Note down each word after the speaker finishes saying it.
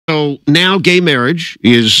So now gay marriage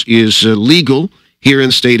is legal here in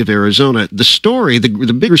the state of Arizona. The story, the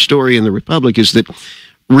bigger story in the Republic is that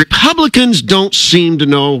Republicans don't seem to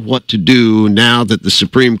know what to do now that the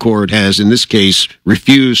Supreme Court has, in this case,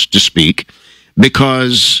 refused to speak,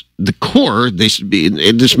 because the core, this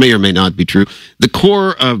may or may not be true, the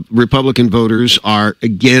core of Republican voters are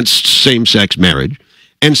against same-sex marriage.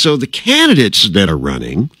 And so the candidates that are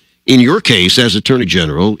running, in your case as Attorney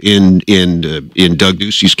General, in Doug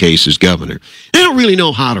Ducey's case as governor, they don't really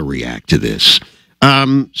know how to react to this.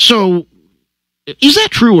 So is that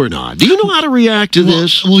true or not? Do you know how to react to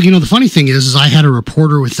this? Well, the funny thing is I had a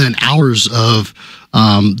reporter within hours of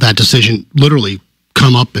that decision literally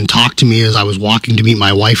come up and talk to me as I was walking to meet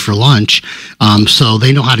my wife for lunch. So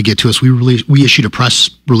they know how to get to us. We issued a press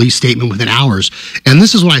release statement within hours. And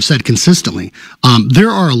this is what I've said consistently. There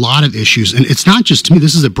are a lot of issues, and it's not just to me.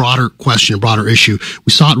 This is a broader question, a broader issue.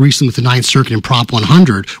 We saw it recently with the Ninth Circuit in Prop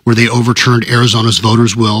 100, where they overturned Arizona's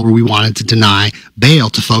voters' will, where we wanted to deny bail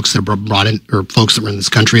to folks that were brought in, or folks that were in this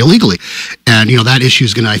country illegally. And, that issue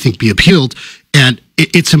is going to, I think, be appealed. And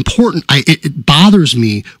it's important. It bothers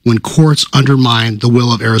me when courts undermine the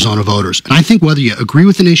will of Arizona voters. And I think whether you agree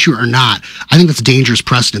with an issue or not, I think that's a dangerous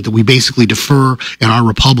precedent that we basically defer in our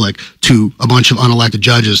republic to a bunch of unelected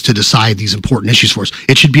judges to decide these important issues for us.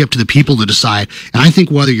 It should be up to the people to decide. And I think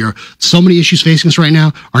so many issues facing us right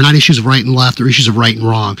now are not issues of right and left, they're issues of right and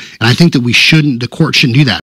wrong. And I think that the court shouldn't do that.